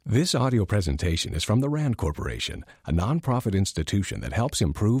This audio presentation is from the RAND Corporation, a nonprofit institution that helps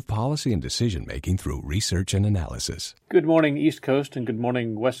improve policy and decision-making through research and analysis. Good morning, East Coast, and good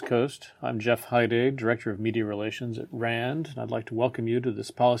morning, West Coast. I'm Jeff Hyde, Director of Media Relations at RAND, and I'd like to welcome you to this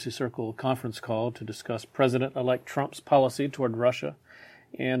Policy Circle conference call to discuss President-elect Trump's policy toward Russia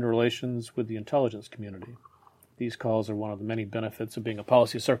and relations with the intelligence community. These calls are one of the many benefits of being a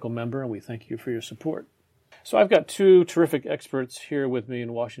Policy Circle member, and we thank you for your support. So I've got two terrific experts here with me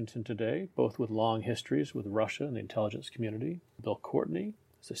in Washington today, both with long histories with Russia and the intelligence community. Bill Courtney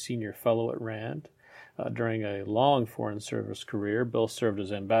is a senior fellow at RAND. During a long foreign service career, Bill served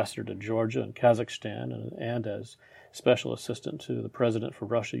as ambassador to Georgia and Kazakhstan and as special assistant to the president for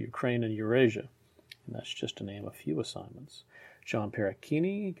Russia, Ukraine, and Eurasia. And that's just to name a few assignments. John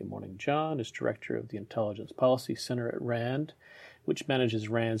Perricchini, good morning, John, is director of the Intelligence Policy Center at RAND, which manages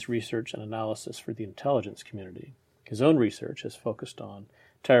RAND's research and analysis for the intelligence community. His own research has focused on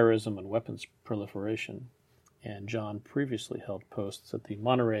terrorism and weapons proliferation, and John previously held posts at the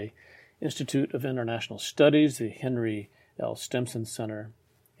Monterey Institute of International Studies, the Henry L. Stimson Center,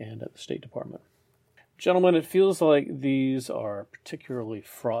 and at the State Department. Gentlemen, it feels like these are particularly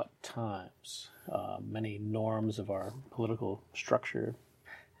fraught times. Many norms of our political structure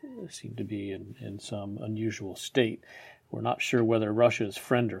seem to be in some unusual state. We're not sure whether Russia is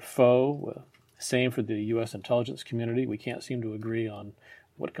friend or foe. Same for the U.S. intelligence community. We can't seem to agree on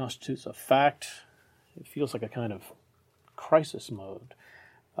what constitutes a fact. It feels like a kind of crisis mode.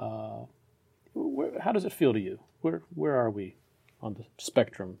 How does it feel to you? Where are we on the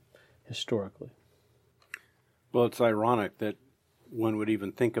spectrum historically? Well, it's ironic that one would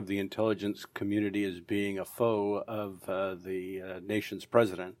even think of the intelligence community as being a foe of the nation's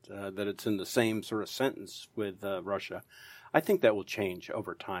president, that it's in the same sort of sentence with Russia. I think that will change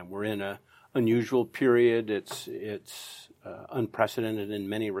over time. We're in an unusual period. It's unprecedented in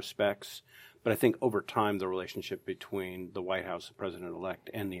many respects. But I think over time the relationship between the White House, the president-elect,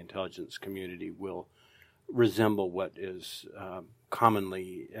 and the intelligence community will resemble what is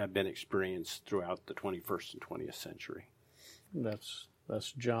commonly been experienced throughout the 21st and 20th century. That's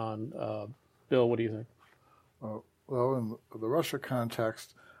John. Bill, what do you think? Well, in the Russia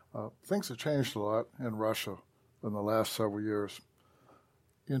context, things have changed a lot in Russia in the last several years.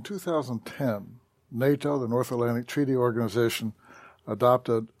 In 2010, NATO, the North Atlantic Treaty Organization,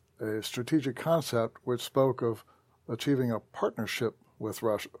 adopted a strategic concept which spoke of achieving a partnership with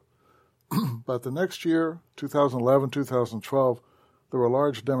Russia. But the next year, 2011, 2012, there were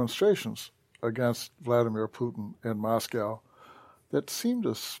large demonstrations against Vladimir Putin in Moscow that seemed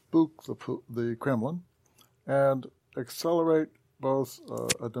to spook the Kremlin and accelerate both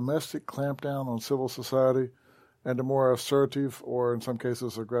a domestic clampdown on civil society and a more assertive, or in some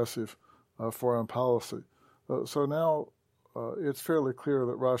cases aggressive, foreign policy. So now it's fairly clear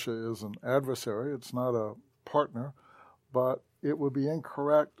that Russia is an adversary. It's not a partner, but it would be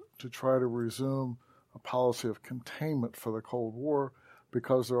incorrect to try to resume a policy of containment for the Cold War,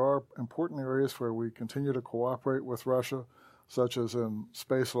 because there are important areas where we continue to cooperate with Russia, such as in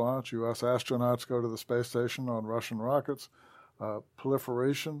space launch. U.S. astronauts go to the space station on Russian rockets.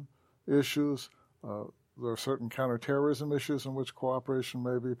 Proliferation issues. There are certain counterterrorism issues in which cooperation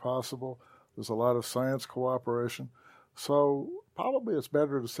may be possible. There's a lot of science cooperation. So probably it's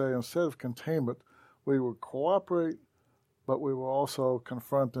better to say, instead of containment, we would cooperate, but we will also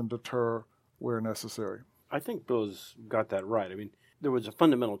confront and deter where necessary. I think Bill's got that right. I mean, there was a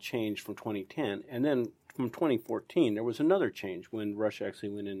fundamental change from 2010, and then from 2014, there was another change when Russia actually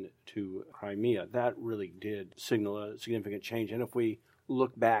went into Crimea. That really did signal a significant change. And if we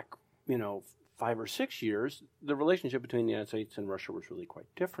look back, 5 or 6 years, the relationship between the United States and Russia was really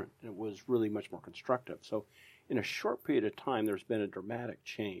quite different. It was really much more constructive. So in a short period of time, there's been a dramatic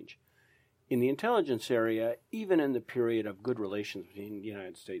change. In the intelligence area, even in the period of good relations between the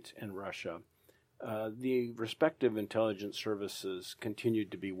United States and Russia, the respective intelligence services continued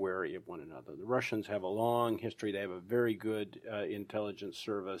to be wary of one another. The Russians have a long history. They have a very good intelligence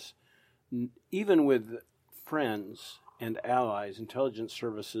service. Even with friends and allies, intelligence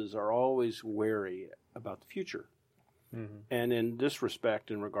services are always wary about the future. Mm-hmm. And in this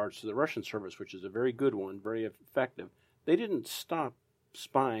respect, in regards to the Russian service, which is a very good one, very effective, they didn't stop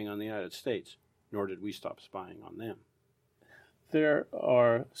spying on the United States, nor did we stop spying on them. There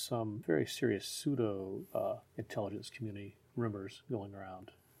are some very serious pseudo-intelligence community rumors going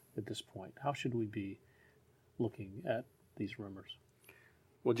around at this point. How should we be looking at these rumors?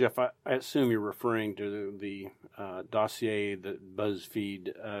 Well, Jeff, I assume you're referring to the dossier that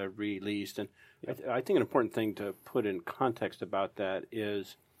BuzzFeed released. And yep. I think an important thing to put in context about that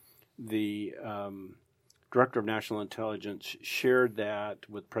is the Director of National Intelligence shared that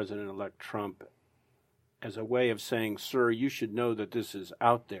with President-elect Trump as a way of saying, sir, you should know that this is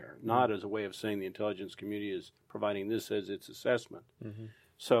out there, not as a way of saying the intelligence community is providing this as its assessment. Mm-hmm.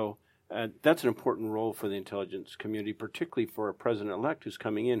 So that's an important role for the intelligence community, particularly for a president-elect who's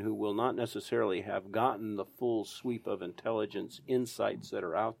coming in who will not necessarily have gotten the full sweep of intelligence insights that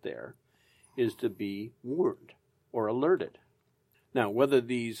are out there, is to be warned or alerted. Now, whether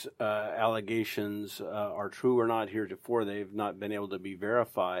these allegations are true or not heretofore, they've not been able to be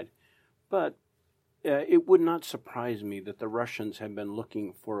verified, but it would not surprise me that the Russians have been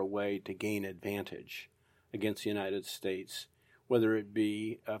looking for a way to gain advantage against the United States, whether it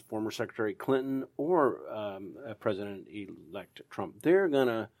be former Secretary Clinton or President-elect Trump. They're going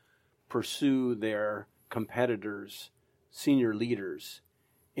to pursue their competitors, senior leaders,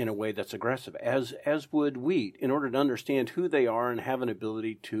 in a way that's aggressive, as would we, in order to understand who they are and have an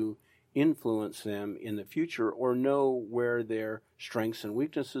ability to influence them in the future or know where their strengths and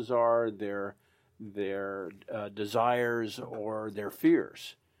weaknesses are, their desires or their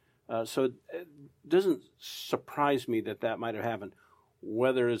fears. So it doesn't surprise me that might have happened.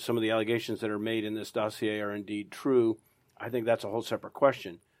 Whether some of the allegations that are made in this dossier are indeed true, I think that's a whole separate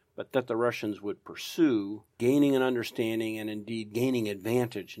question. But that the Russians would pursue gaining an understanding and indeed gaining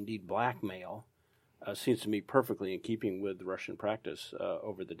advantage, indeed blackmail, seems to me perfectly in keeping with Russian practice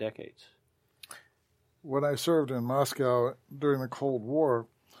over the decades. When I served in Moscow during the Cold War,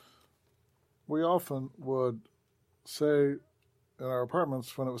 we often would say in our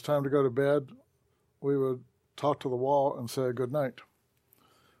apartments when it was time to go to bed, we would talk to the wall and say good night.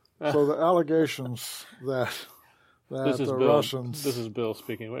 So the allegations that the Russians... This is Bill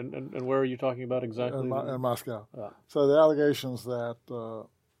speaking. And where are you talking about exactly? In Moscow. So the allegations that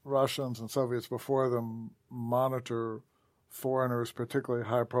Russians and Soviets before them monitor foreigners, particularly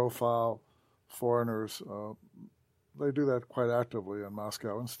high-profile foreigners, they do that quite actively in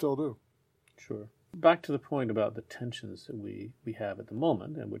Moscow and still do. Sure. Back to the point about the tensions that we have at the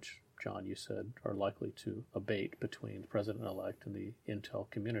moment, and which, John, you said are likely to abate between the president-elect and the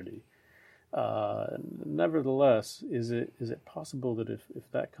intel community. Nevertheless, is it possible that if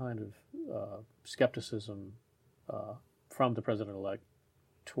that kind of skepticism from the president-elect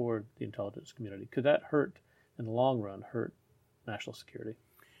toward the intelligence community, could that in the long run, hurt national security?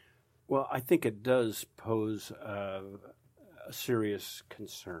 Well, I think it does pose a serious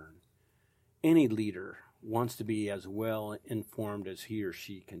concern. Any leader wants to be as well informed as he or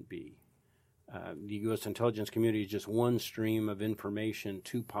she can be. The U.S. intelligence community is just one stream of information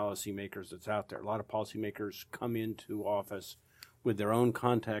to policymakers that's out there. A lot of policymakers come into office with their own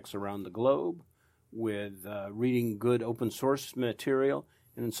contacts around the globe, with reading good open source material,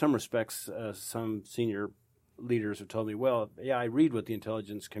 and in some respects, some senior leaders have told me, well, yeah, I read what the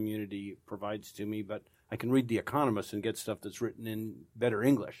intelligence community provides to me, but I can read The Economist and get stuff that's written in better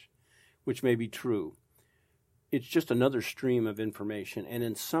English, which may be true. It's just another stream of information, and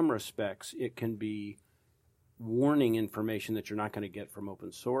in some respects, it can be warning information that you're not going to get from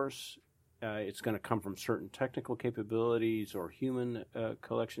open source. It's going to come from certain technical capabilities or human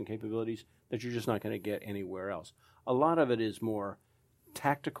collection capabilities that you're just not going to get anywhere else. A lot of it is more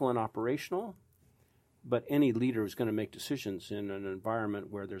tactical and operational, but any leader who's going to make decisions in an environment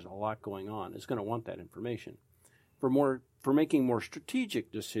where there's a lot going on is going to want that information. For making more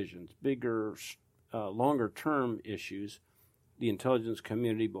strategic decisions, bigger, longer-term issues, the intelligence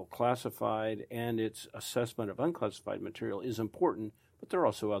community, both classified and its assessment of unclassified material, is important, but there are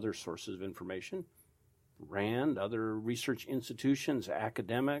also other sources of information. RAND, other research institutions,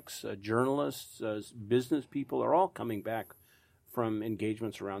 academics, journalists, business people are all coming back from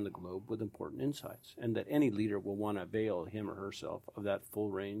engagements around the globe with important insights, and that any leader will want to avail him or herself of that full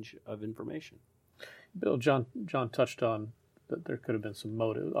range of information. Bill, John touched on that there could have been some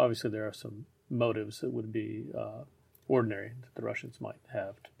motive. Obviously, there are some motives that would be ordinary that the Russians might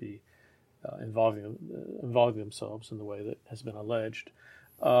have to be involving themselves in the way that has been alleged.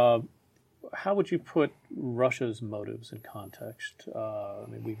 How would you put Russia's motives in context?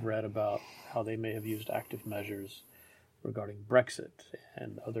 We've read about how they may have used active measures regarding Brexit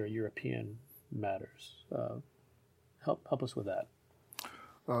and other European matters. Help us with that.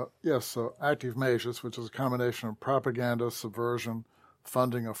 Yes, so active measures, which is a combination of propaganda, subversion,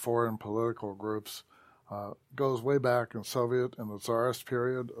 funding of foreign political groups, goes way back in Soviet and the Tsarist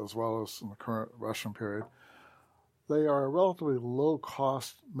period, as well as in the current Russian period. They are a relatively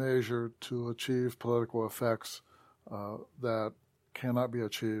low-cost measure to achieve political effects that cannot be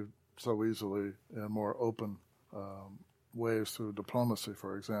achieved so easily in more open ways through diplomacy,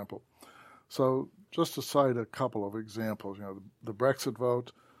 for example. So just to cite a couple of examples, the Brexit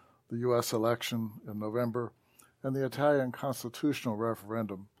vote, the U.S. election in November, and the Italian constitutional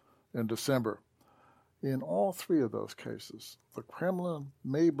referendum in December. In all three of those cases, the Kremlin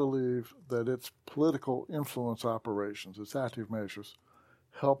may believe that its political influence operations, its active measures,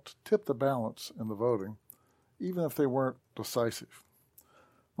 helped tip the balance in the voting, even if they weren't decisive.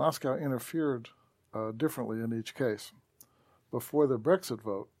 Moscow interfered differently in each case. Before the Brexit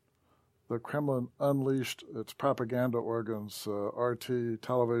vote, the Kremlin unleashed its propaganda organs, RT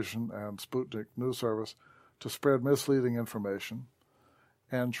television and Sputnik news service, to spread misleading information,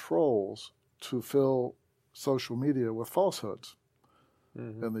 and trolls to fill social media with falsehoods.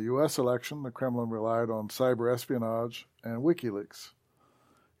 Mm-hmm. In the U.S. election, the Kremlin relied on cyber espionage and WikiLeaks.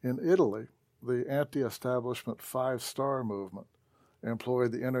 In Italy, the anti-establishment Five Star movement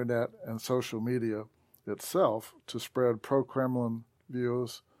employed the internet and social media itself to spread pro-Kremlin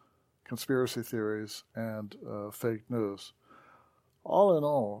views, conspiracy theories, and fake news. All in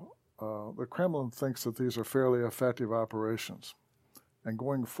all, the Kremlin thinks that these are fairly effective operations. And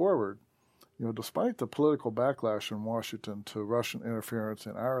going forward, despite the political backlash in Washington to Russian interference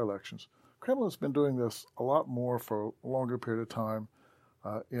in our elections, Kremlin's been doing this a lot more for a longer period of time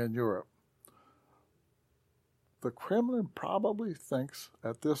in Europe. The Kremlin probably thinks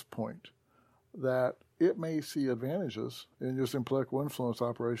at this point that it may see advantages in using political influence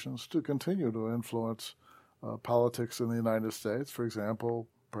operations to continue to influence politics in the United States, for example,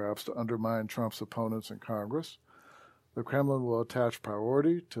 perhaps to undermine Trump's opponents in Congress. The Kremlin will attach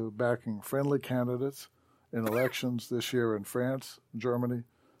priority to backing friendly candidates in elections this year in France, Germany,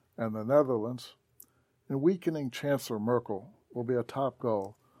 and the Netherlands. And weakening Chancellor Merkel will be a top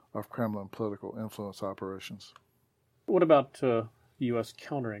goal of Kremlin political influence operations. What about the U.S.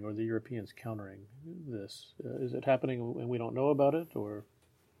 countering or the Europeans countering this? Is it happening and we don't know about it, or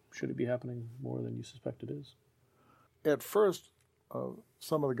should it be happening more than you suspect it is? At first,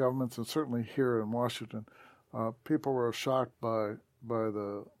 some of the governments, and certainly here in Washington, people were shocked by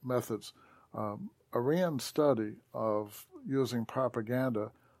the methods. A RAND study of using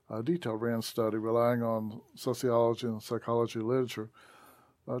propaganda, a detailed RAND study relying on sociology and psychology literature,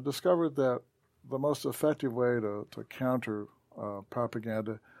 discovered that the most effective way to counter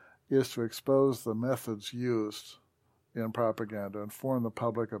propaganda is to expose the methods used in propaganda, inform the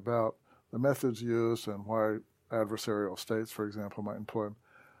public about the methods used and why adversarial states, for example, might employ them,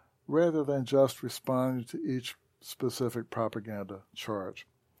 rather than just responding to each specific propaganda charge.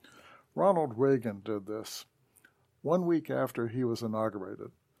 Ronald Reagan did this. 1 week after he was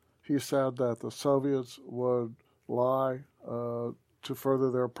inaugurated, he said that the Soviets would lie to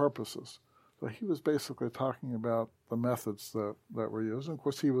further their purposes. So he was basically talking about the methods that were used. And of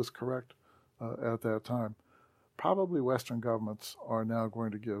course, he was correct at that time. Probably Western governments are now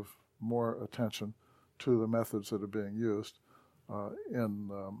going to give more attention to the methods that are being used in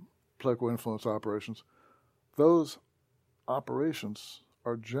political influence operations. Those operations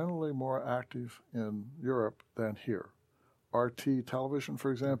are generally more active in Europe than here. RT television,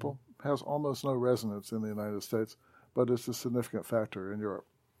 for example, has almost no resonance in the United States, but it's a significant factor in Europe.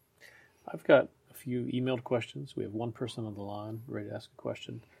 I've got a few emailed questions. We have one person on the line ready to ask a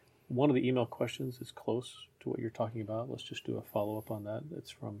question. One of the email questions is close to what you're talking about. Let's just do a follow-up on that.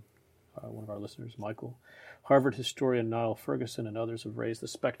 It's from one of our listeners, Michael. Harvard historian Niall Ferguson and others have raised the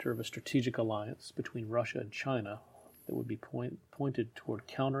specter of a strategic alliance between Russia and China that would be pointed toward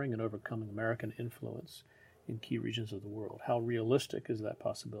countering and overcoming American influence in key regions of the world. How realistic is that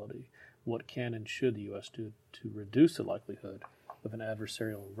possibility? What can and should the U.S. do to reduce the likelihood of an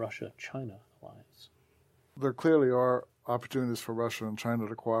adversarial Russia-China alliance? There clearly are opportunities for Russia and China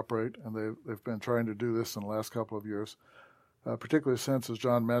to cooperate, and they've been trying to do this in the last couple of years, particularly since, as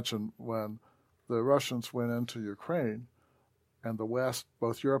John mentioned, when the Russians went into Ukraine and the West,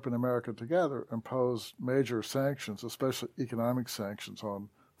 both Europe and America together, imposed major sanctions, especially economic sanctions on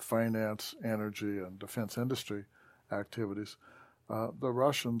finance, energy, and defense industry activities. The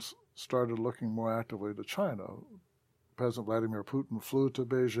Russians started looking more actively to China. President Vladimir Putin flew to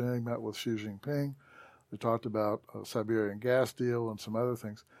Beijing, met with Xi Jinping. They talked about a Siberian gas deal and some other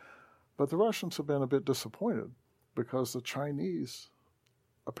things. But the Russians have been a bit disappointed because the Chinese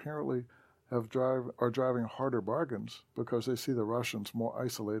apparently are driving harder bargains because they see the Russians more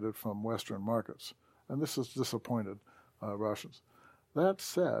isolated from Western markets. And this has disappointed Russians. That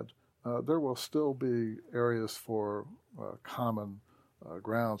said, there will still be areas for common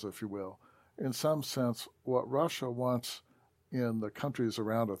grounds, if you will. In some sense, what Russia wants in the countries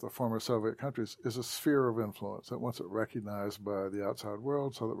around it, the former Soviet countries, is a sphere of influence. It wants it recognized by the outside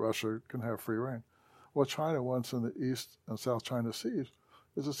world so that Russia can have free reign. What China wants in the East and South China Seas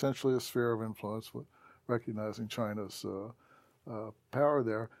is essentially a sphere of influence with recognizing China's power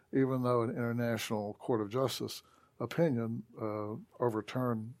there, even though an International Court of Justice opinion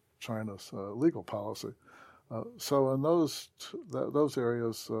overturned China's legal policy. So in those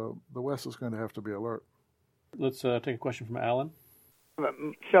areas, the West is going to have to be alert. Let's take a question from Alan.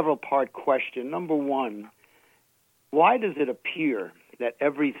 Several-part question. Number one, why does it appear that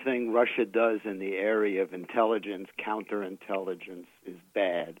everything Russia does in the area of intelligence, counterintelligence, is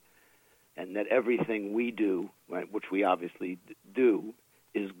bad, and that everything we do, right, which we obviously do,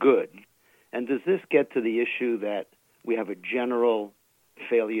 is good? And does this get to the issue that we have a general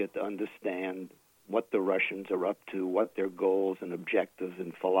failure to understand what the Russians are up to, what their goals and objectives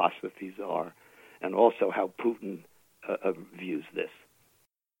and philosophies are, and also how Putin views this?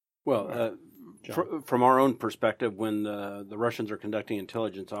 Well, from our own perspective, when the Russians are conducting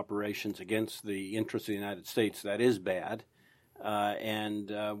intelligence operations against the interests of the United States, that is bad.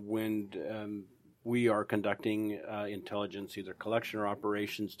 And when we are conducting intelligence, either collection or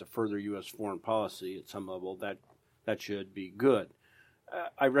operations to further U.S. foreign policy at some level, that should be good.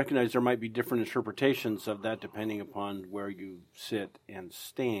 I recognize there might be different interpretations of that depending upon where you sit and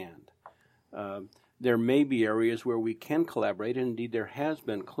stand. There may be areas where we can collaborate, and indeed there has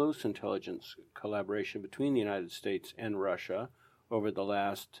been close intelligence collaboration between the United States and Russia over the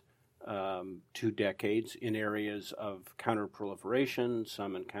last 2 decades in areas of counterproliferation,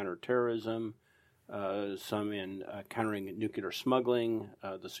 some in counterterrorism, some in countering nuclear smuggling,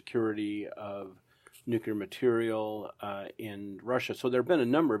 the security of nuclear material in Russia. So there have been a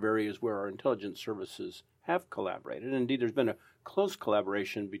number of areas where our intelligence services have collaborated. And indeed, there's been a close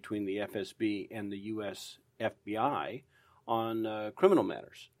collaboration between the FSB and the U.S. FBI on criminal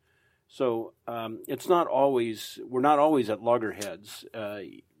matters. So it's not always, we're not always at loggerheads,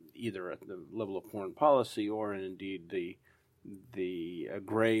 either at the level of foreign policy or indeed the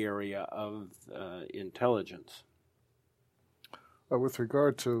gray area of intelligence. With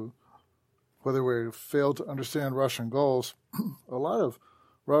regard to whether we fail to understand Russian goals, a lot of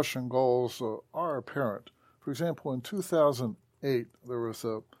Russian goals are apparent. For example, in 2008, there was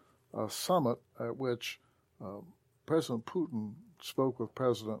a summit at which President Putin spoke with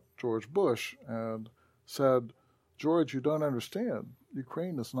President George Bush and said, "George, you don't understand.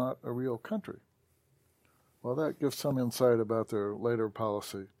 Ukraine is not a real country." Well, that gives some insight about their later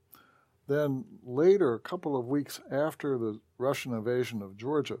policy. Then later, a couple of weeks after the Russian invasion of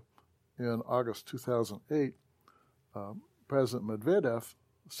Georgia in August 2008, President Medvedev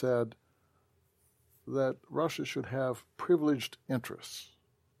said that Russia should have privileged interests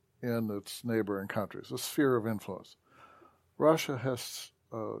in its neighboring countries, a sphere of influence. Russia has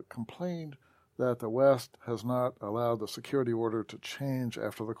complained that the West has not allowed the security order to change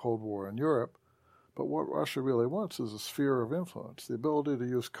after the Cold War in Europe, but what Russia really wants is a sphere of influence, the ability to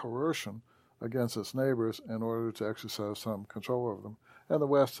use coercion against its neighbors in order to exercise some control over them. And the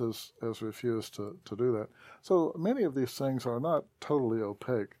West has refused to do that. So many of these things are not totally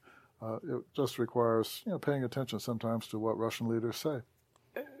opaque. It just requires paying attention sometimes to what Russian leaders say.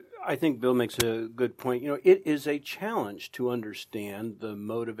 I think Bill makes a good point. It is a challenge to understand the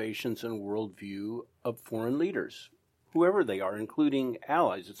motivations and worldview of foreign leaders, whoever they are, including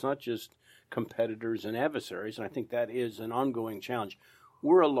allies. It's not just competitors and adversaries, and I think that is an ongoing challenge.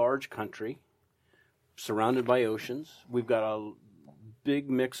 We're a large country surrounded by oceans. We've got a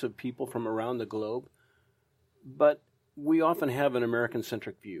big mix of people from around the globe, but we often have an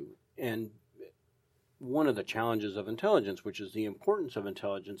American-centric view. And one of the challenges of intelligence, which is the importance of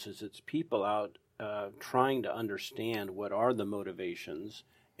intelligence, is it's people out trying to understand what are the motivations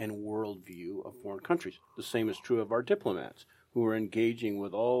and worldview of foreign countries. The same is true of our diplomats, who are engaging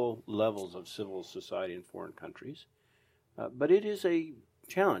with all levels of civil society in foreign countries. But it is a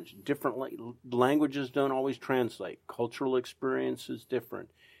challenge. Different languages don't always translate. Cultural experience is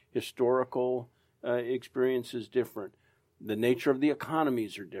different. Historical experience is different. The nature of the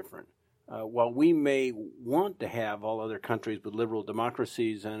economies are different. While we may want to have all other countries with liberal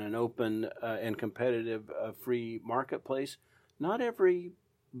democracies and an open and competitive free marketplace, not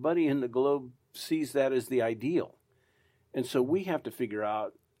everybody in the globe sees that as the ideal. And so we have to figure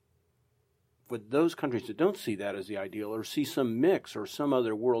out, for those countries that don't see that as the ideal or see some mix or some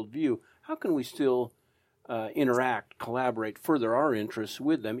other worldview, how can we still interact, collaborate, further our interests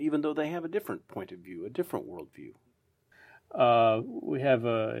with them, even though they have a different point of view, a different worldview? We have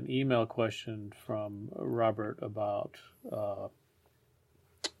an email question from Robert about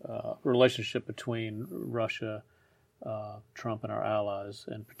relationship between Russia, Trump, and our allies,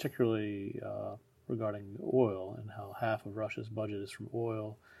 and particularly regarding oil and how half of Russia's budget is from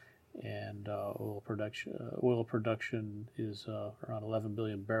oil, and oil production is around 11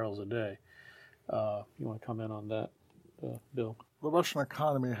 billion barrels a day. You want to comment on that, Bill? The Russian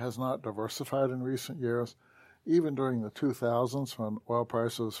economy has not diversified in recent years. Even during the 2000s, when oil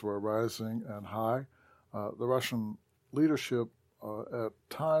prices were rising and high, the Russian leadership at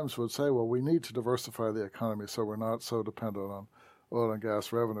times would say, well, we need to diversify the economy so we're not so dependent on oil and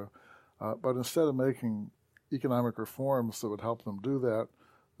gas revenue. But instead of making economic reforms that would help them do that,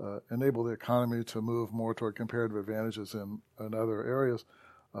 enable the economy to move more toward comparative advantages in other areas,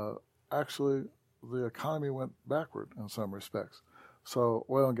 actually the economy went backward in some respects. So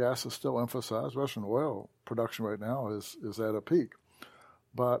oil and gas is still emphasized. Russian oil production right now is at a peak.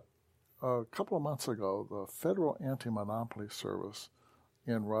 But a couple of months ago, the Federal Anti-Monopoly Service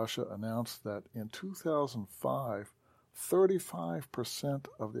in Russia announced that in 2005, 35%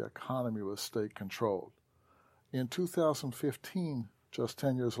 of the economy was state-controlled. In 2015, just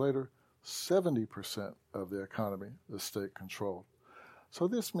 10 years later, 70% of the economy is state-controlled. So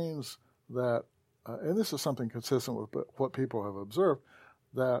this means that, and this is something consistent with what people have observed,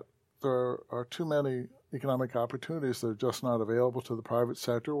 that there are too many economic opportunities that are just not available to the private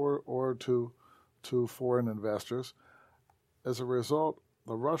sector or to foreign investors. As a result,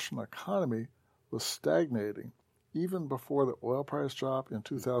 the Russian economy was stagnating even before the oil price drop in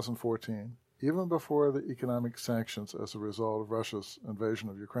 2014, even before the economic sanctions as a result of Russia's invasion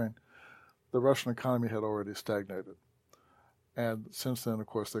of Ukraine. The Russian economy had already stagnated. And since then, of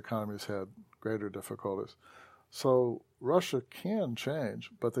course, the economy has had greater difficulties. So Russia can change,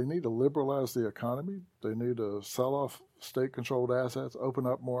 but they need to liberalize the economy. They need to sell off state-controlled assets, open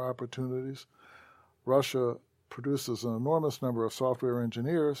up more opportunities. Russia produces an enormous number of software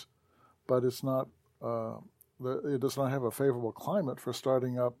engineers, but it's not. It does not have a favorable climate for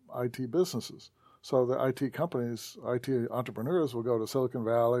starting up IT businesses. So the IT companies, IT entrepreneurs will go to Silicon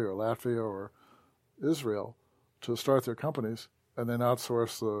Valley or Latvia or Israel to start their companies and then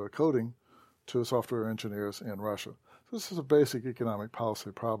outsource the coding to software engineers in Russia. So this is a basic economic policy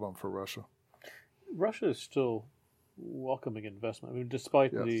problem for Russia. Russia is still welcoming investment, I mean,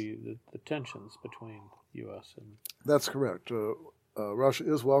 despite Yes. the tensions between U.S. and... That's correct.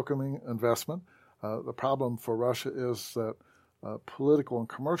 Russia is welcoming investment. The problem for Russia is that political and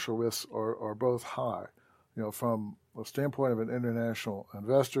commercial risks are both high. You know, from the standpoint of an international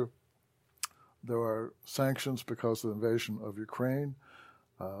investor, there are sanctions because of the invasion of Ukraine.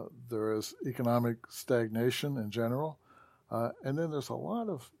 There is economic stagnation in general. And then there's a lot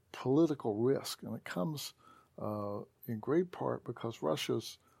of political risk, and it comes in great part because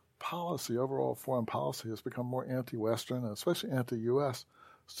Russia's policy, overall foreign policy, has become more anti-Western and especially anti-U.S.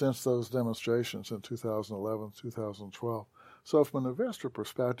 since those demonstrations in 2011, 2012. So from an investor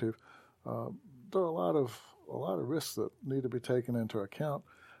perspective, there are a lot of risks that need to be taken into account.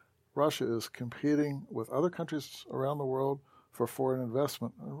 Russia is competing with other countries around the world for foreign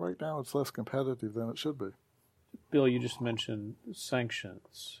investment, and right now it's less competitive than it should be. Bill, you just mentioned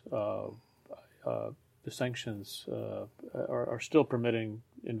sanctions. The sanctions are still permitting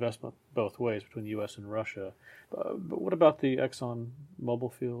investment both ways between the U.S. and Russia. But what about the Exxon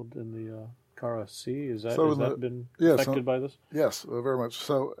Mobil field in the Kara Sea? Has that been affected by this? Yes, very much.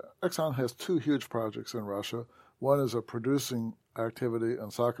 So Exxon has two huge projects in Russia. One is a producing activity on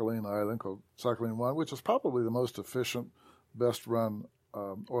Sakhalin Island called Sakhalin 1, which is probably the most efficient, best-run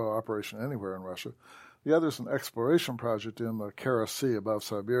oil operation anywhere in Russia. The other is an exploration project in the Kara Sea above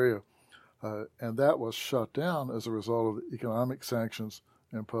Siberia, and that was shut down as a result of the economic sanctions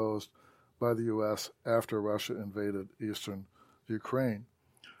imposed by the U.S. after Russia invaded eastern Ukraine.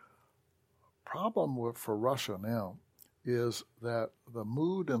 Problem for Russia now is that the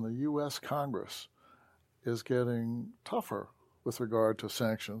mood in the U.S. Congress is getting tougher with regard to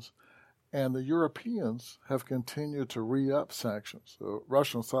sanctions, and the Europeans have continued to re-up sanctions. The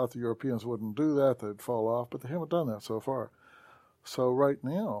Russians thought the Europeans wouldn't do that, they'd fall off, but they haven't done that so far. So right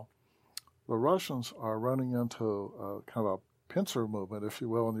now, the Russians are running into kind of a pincer movement, if you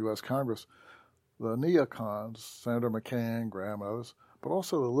will, in the U.S. Congress. The neocons, Senator McCain, Graham, others, but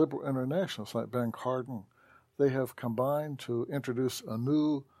also the liberal internationalists like Ben Cardin, they have combined to introduce a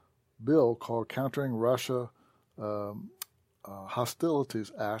new bill called Countering Russia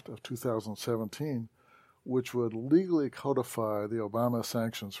Hostilities Act of 2017, which would legally codify the Obama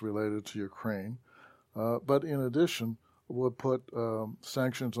sanctions related to Ukraine, but in addition would put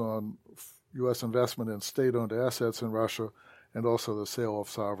sanctions on U.S. investment in state-owned assets in Russia and also the sale of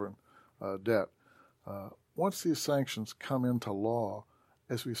sovereign debt. Once these sanctions come into law,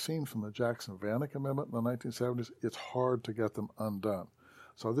 as we've seen from the Jackson-Vanik Amendment in the 1970s, it's hard to get them undone.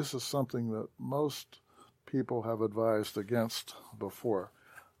 So this is something that most people have advised against before.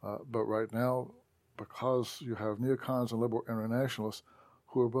 But right now, because you have neocons and liberal internationalists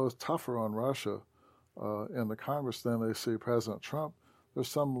who are both tougher on Russia in the Congress than they see President Trump, there's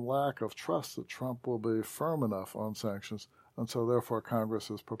some lack of trust that Trump will be firm enough on sanctions, and so therefore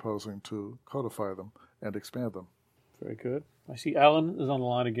Congress is proposing to codify them and expand them. Very good. I see Alan is on the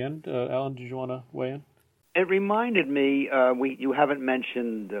line again. Alan, did you want to weigh in? It reminded me, you haven't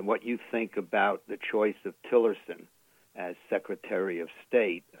mentioned what you think about the choice of Tillerson as Secretary of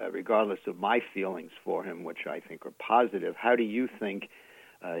State, regardless of my feelings for him, which I think are positive. How do you think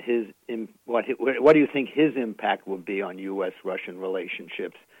what do you think his impact will be on U.S.-Russian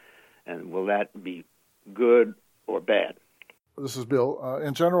relationships, and will that be good or bad? This is Bill.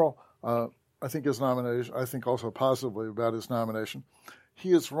 In general, I think his nomination, I think also positively about his nomination.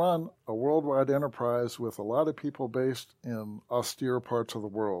 He has run a worldwide enterprise with a lot of people based in austere parts of the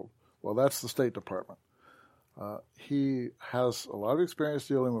world. Well, that's the State Department. He has a lot of experience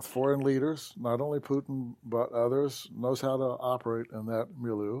dealing with foreign leaders, not only Putin, but others, knows how to operate in that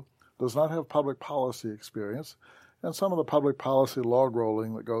milieu, does not have public policy experience, and some of the public policy log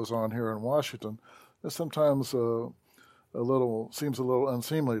rolling that goes on here in Washington is sometimes seems a little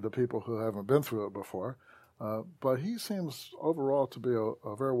unseemly to people who haven't been through it before. But he seems overall to be a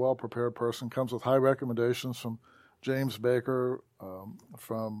very well-prepared person, comes with high recommendations from James Baker,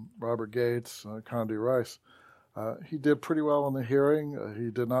 from Robert Gates, Condi Rice. He did pretty well in the hearing.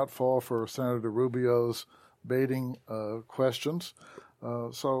 He did not fall for Senator Rubio's baiting questions.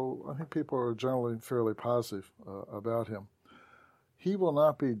 So I think people are generally fairly positive about him. He will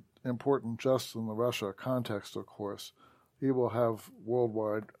not be important just in the Russia context, of course. He will have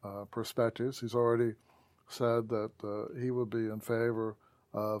worldwide perspectives. He's already said that he would be in favor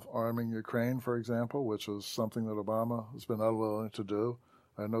of arming Ukraine, for example, which is something that Obama has been unwilling to do.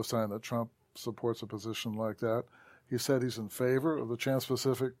 I have no sign that Trump supports a position like that. He said he's in favor of the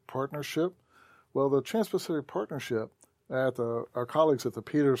Trans-Pacific Partnership. Well, the Trans-Pacific Partnership at our colleagues at the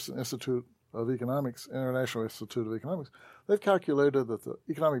Peterson Institute of Economics, International Institute of Economics, they've calculated that the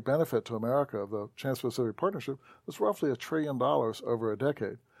economic benefit to America of the Trans-Pacific Partnership is roughly $1 trillion over a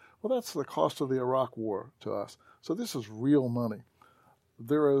decade. Well, that's the cost of the Iraq War to us. So this is real money.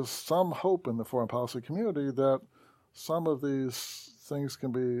 There is some hope in the foreign policy community that some of these things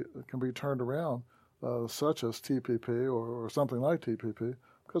can be turned around, such as TPP or something like TPP,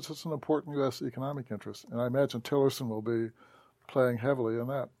 because it's an important U.S. economic interest. And I imagine Tillerson will be playing heavily in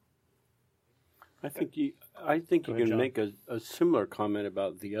that. I think you can make a similar comment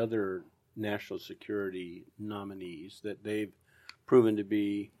about the other national security nominees, that they've proven to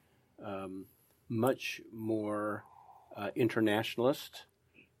be much more internationalist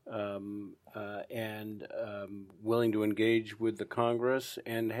and willing to engage with the Congress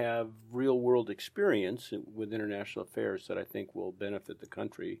and have real-world experience with international affairs that I think will benefit the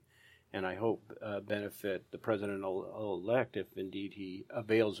country, and I hope benefit the president-elect if indeed he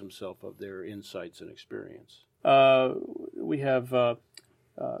avails himself of their insights and experience. We have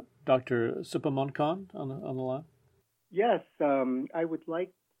Dr. Suppamonkon on the line. Yes, I would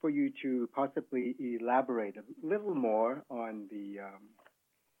like for you to possibly elaborate a little more on the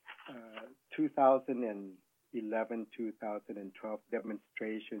 2011-2012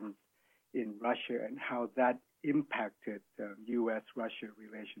 demonstrations in Russia and how that impacted U.S.-Russia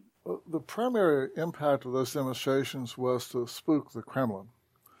relations. Well, the primary impact of those demonstrations was to spook the Kremlin.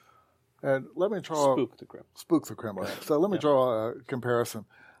 And let me draw spook the Kremlin. So let me draw a comparison.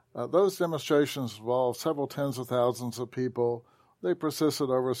 Those demonstrations involved several tens of thousands of people. They persisted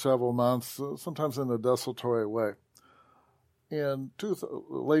over several months, sometimes in a desultory way. In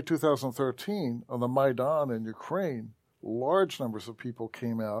late 2013, on the Maidan in Ukraine, large numbers of people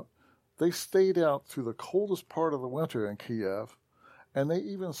came out. They stayed out through the coldest part of the winter in Kiev, and they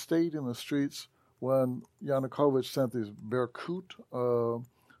even stayed in the streets when Yanukovych sent these Berkut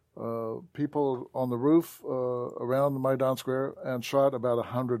people on the roof around the Maidan Square and shot about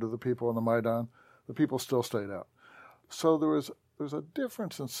 100 of the people on the Maidan. The people still stayed out. So there's a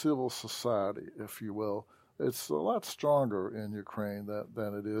difference in civil society, if you will. It's a lot stronger in Ukraine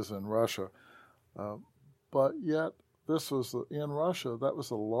than it is in Russia. But yet, in Russia, that was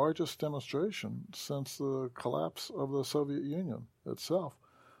the largest demonstration since the collapse of the Soviet Union itself.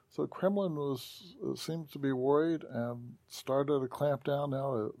 So Kremlin seems to be worried and started to clamp down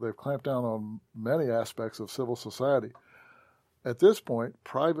now. They've clamped down on many aspects of civil society. At this point,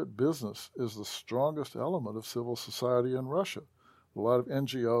 private business is the strongest element of civil society in Russia. A lot of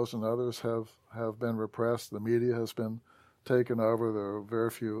NGOs and others have been repressed. The media has been taken over. There are very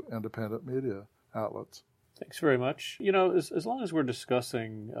few independent media outlets. Thanks very much. You know, as long as we're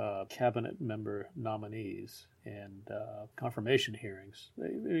discussing cabinet member nominees and confirmation hearings,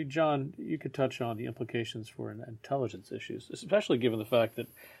 maybe, John, you could touch on the implications for intelligence issues, especially given the fact that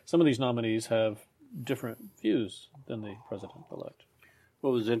some of these nominees have different views than the president-elect.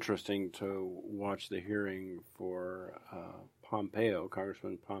 Well, it was interesting to watch the hearing for Pompeo.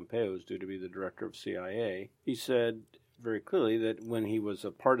 Congressman Pompeo is due to be the director of CIA. He said very clearly that when he was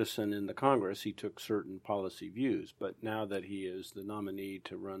a partisan in the Congress, he took certain policy views. But now that he is the nominee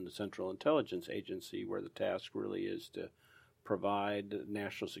to run the Central Intelligence Agency, where the task really is to provide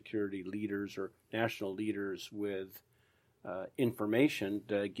national security leaders or national leaders with information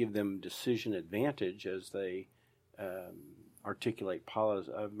to give them decision advantage as they articulate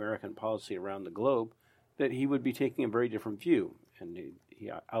American policy around the globe, that he would be taking a very different view. And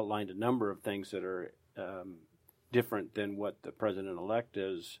he outlined a number of things that are different than what the president-elect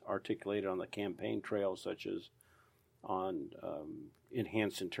has articulated on the campaign trail, such as on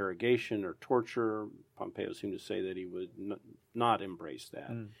enhanced interrogation or torture. Pompeo seemed to say that he would not embrace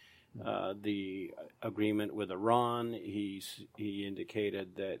that. The agreement with Iran, he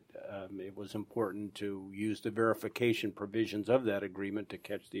indicated that it was important to use the verification provisions of that agreement to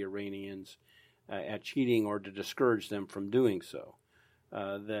catch the Iranians at cheating or to discourage them from doing so.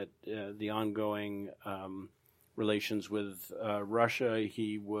 That the ongoing relations with Russia,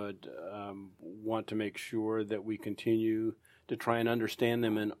 he would want to make sure that we continue to try and understand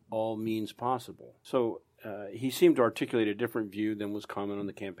them in all means possible. So he seemed to articulate a different view than was common on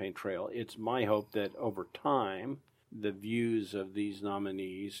the campaign trail. It's my hope that over time, the views of these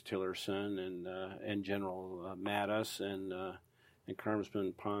nominees, Tillerson and General Mattis and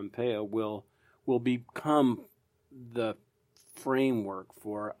Congressman Pompeo, will become the framework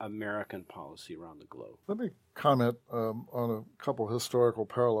for American policy around the globe. Let me comment on a couple of historical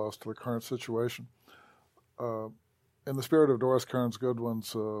parallels to the current situation. In the spirit of Doris Kearns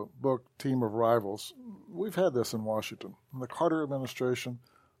Goodwin's book, Team of Rivals, we've had this in Washington. In the Carter administration,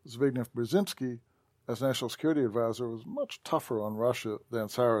 Zbigniew Brzezinski, as National Security Advisor, was much tougher on Russia than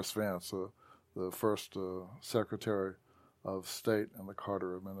Cyrus Vance, the first Secretary of State in the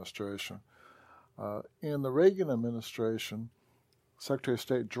Carter administration. In the Reagan administration, Secretary of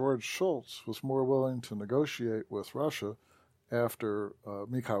State George Shultz was more willing to negotiate with Russia after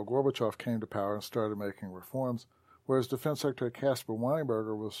Mikhail Gorbachev came to power and started making reforms, whereas Defense Secretary Caspar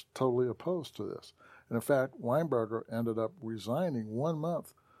Weinberger was totally opposed to this. And in fact, Weinberger ended up resigning 1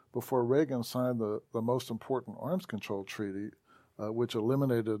 month before Reagan signed the most important arms control treaty, which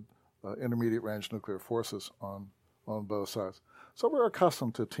eliminated intermediate-range nuclear forces on both sides. So we're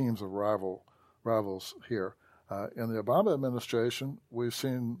accustomed to teams of rivals here. In the Obama administration, we've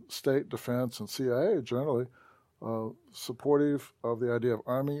seen state, defense, and CIA generally supportive of the idea of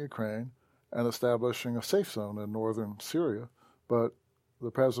arming Ukraine and establishing a safe zone in northern Syria, but the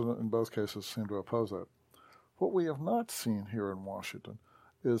president in both cases seemed to oppose that. What we have not seen here in Washington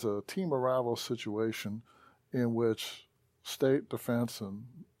is a team of rivals situation in which state, defense, and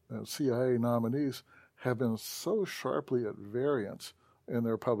CIA nominees have been so sharply at variance in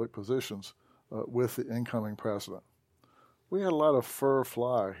their public positions with the incoming president. We had a lot of fur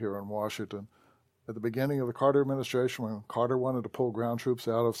fly here in Washington at the beginning of the Carter administration when Carter wanted to pull ground troops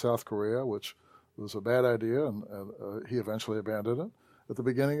out of South Korea, which was a bad idea, and he eventually abandoned it. At the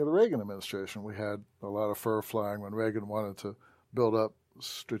beginning of the Reagan administration, we had a lot of fur flying when Reagan wanted to build up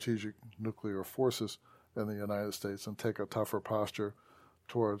strategic nuclear forces in the United States and take a tougher posture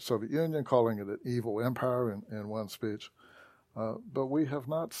toward Soviet Union, calling it an evil empire in one speech. But we have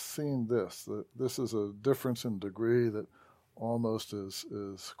not seen this. This is a difference in degree that almost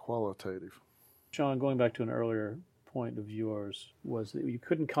is qualitative. John, going back to an earlier point of yours, was that you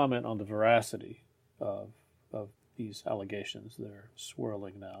couldn't comment on the veracity of these allegations that are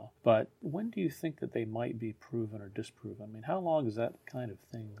swirling now. But when do you think that they might be proven or disproven? I mean, how long is that kind of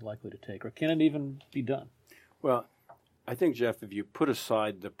thing likely to take? Or can it even be done? Well, I think, Jeff, if you put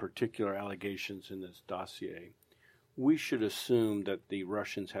aside the particular allegations in this dossier, we should assume that the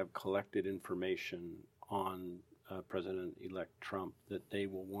Russians have collected information on President-elect Trump that they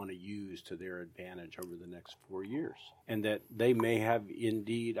will want to use to their advantage over the next 4 years, and that they may have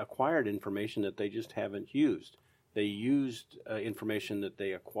indeed acquired information that they just haven't used. They used information that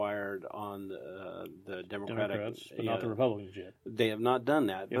they acquired on the Democrats, but not the Republicans yet. They have not done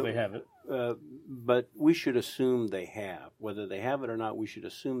that. If they have it. But we should assume they have. Whether they have it or not, we should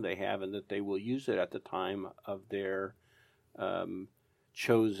assume they have, and that they will use it at the time of their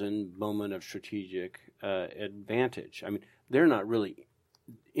chosen moment of strategic advantage. I mean, they're not really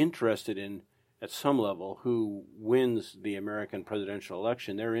interested in, at some level, who wins the American presidential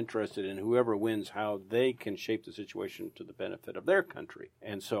election. They're interested in whoever wins, how they can shape the situation to the benefit of their country.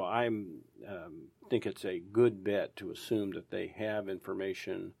 And so I think it's a good bet to assume that they have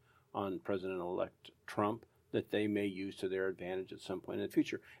information on President-elect Trump that they may use to their advantage at some point in the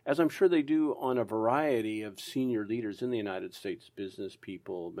future, as I'm sure they do on a variety of senior leaders in the United States, business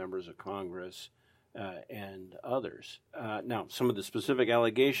people, members of Congress, and others. Now, some of the specific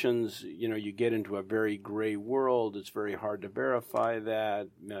allegations, you get into a very gray world. It's very hard to verify that.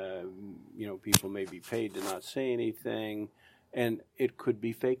 People may be paid to not say anything, and it could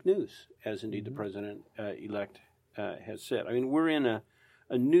be fake news, as indeed the president-elect has said. I mean, we're in a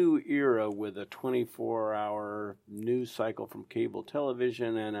new era with a 24-hour news cycle from cable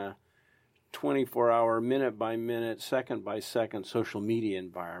television and a 24-hour, minute-by-minute, second-by-second social media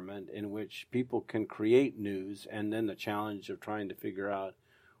environment in which people can create news, and then the challenge of trying to figure out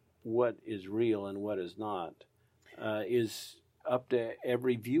what is real and what is not is up to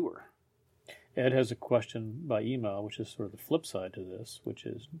every viewer. Ed has a question by email, which is sort of the flip side to this, which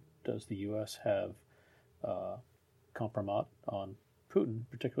is, does the U.S. have compromise on Putin,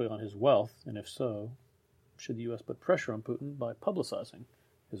 particularly on his wealth, and if so, should the U.S. put pressure on Putin by publicizing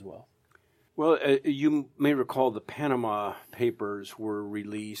his wealth? Well, you may recall the Panama Papers were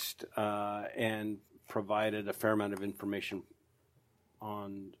released and provided a fair amount of information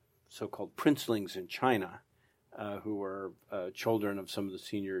on so-called princelings in China, who were children of some of the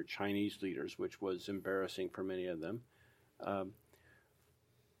senior Chinese leaders, which was embarrassing for many of them.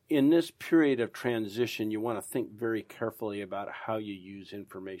 In this period of transition, you want to think very carefully about how you use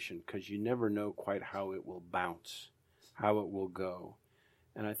information, because you never know quite how it will bounce, how it will go.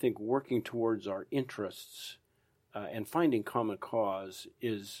 And I think working towards our interests and finding common cause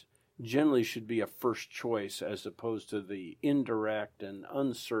generally should be a first choice, as opposed to the indirect and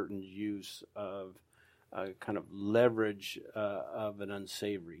uncertain use of kind of leverage of an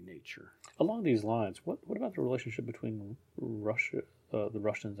unsavory nature. Along these lines, what about the relationship between Russia, the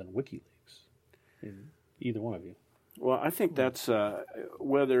Russians, and WikiLeaks? Either one of you. Well, I think that's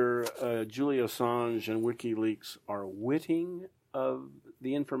whether Julian Assange and WikiLeaks are witting of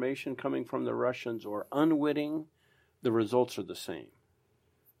the information coming from the Russians or unwitting, the results are the same.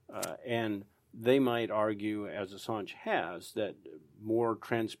 And they might argue, as Assange has, that more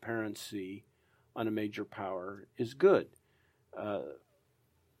transparency on a major power is good.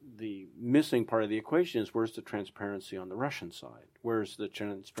 The missing part of the equation is, where's the transparency on the Russian side? Where's the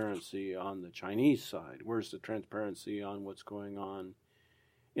transparency on the Chinese side? Where's the transparency on what's going on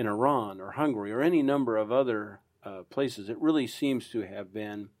in Iran or Hungary or any number of other places? It really seems to have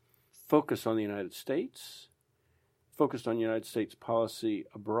been focused on the United States, focused on United States policy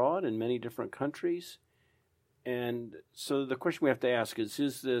abroad in many different countries. And so the question we have to ask is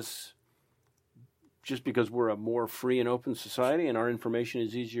this just because we're a more free and open society and our information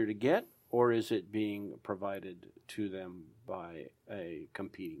is easier to get, or is it being provided to them by a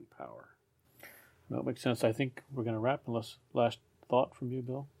competing power? That makes sense. I think we're going to wrap, unless last thought from you,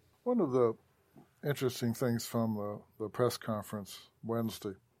 Bill? One of the interesting things from the press conference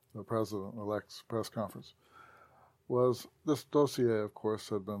Wednesday, the president-elect's press conference, was this dossier, of course,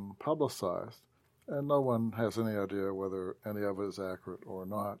 had been publicized, and no one has any idea whether any of it is accurate or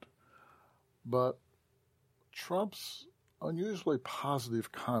not. But Trump's unusually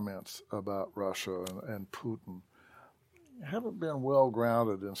positive comments about Russia and Putin haven't been well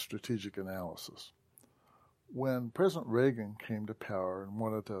grounded in strategic analysis. When President Reagan came to power and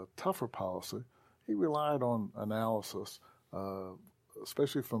wanted a tougher policy, he relied on analysis,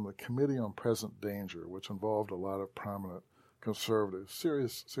 especially from the Committee on Present Danger, which involved a lot of prominent conservatives,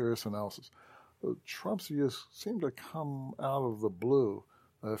 serious analysis. Trump's views seem to come out of the blue,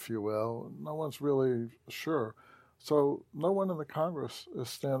 if you will. No one's really sure. So no one in the Congress is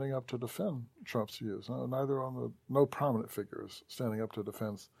standing up to defend Trump's views. No prominent figure is standing up to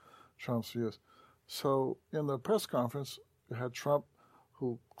defend Trump's views. So in the press conference, you had Trump,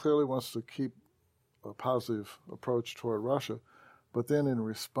 who clearly wants to keep a positive approach toward Russia, but then in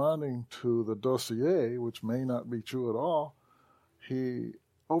responding to the dossier, which may not be true at all, he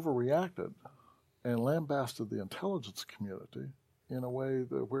overreacted and lambasted the intelligence community in a way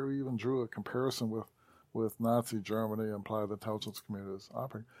where he even drew a comparison with Nazi Germany and implied the intelligence community is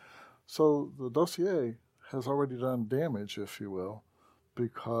operating. So the dossier has already done damage, if you will,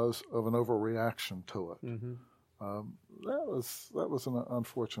 because of an overreaction to it. Mm-hmm. That was an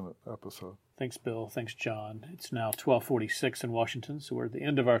unfortunate episode. Thanks, Bill. Thanks, John. It's now 12:46 in Washington, so we're at the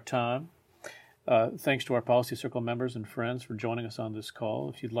end of our time. Thanks to our Policy Circle members and friends for joining us on this call.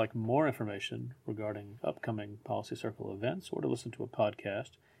 If you'd like more information regarding upcoming Policy Circle events or to listen to a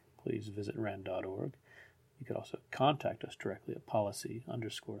podcast, please visit RAND.org. You could also contact us directly at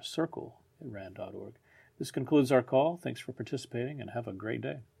policy_circle@RAND.org. This concludes our call. Thanks for participating and have a great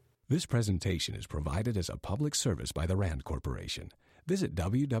day. This presentation is provided as a public service by the RAND Corporation. Visit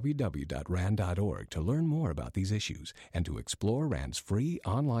www.rand.org to learn more about these issues and to explore RAND's free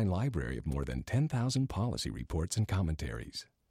online library of more than 10,000 policy reports and commentaries.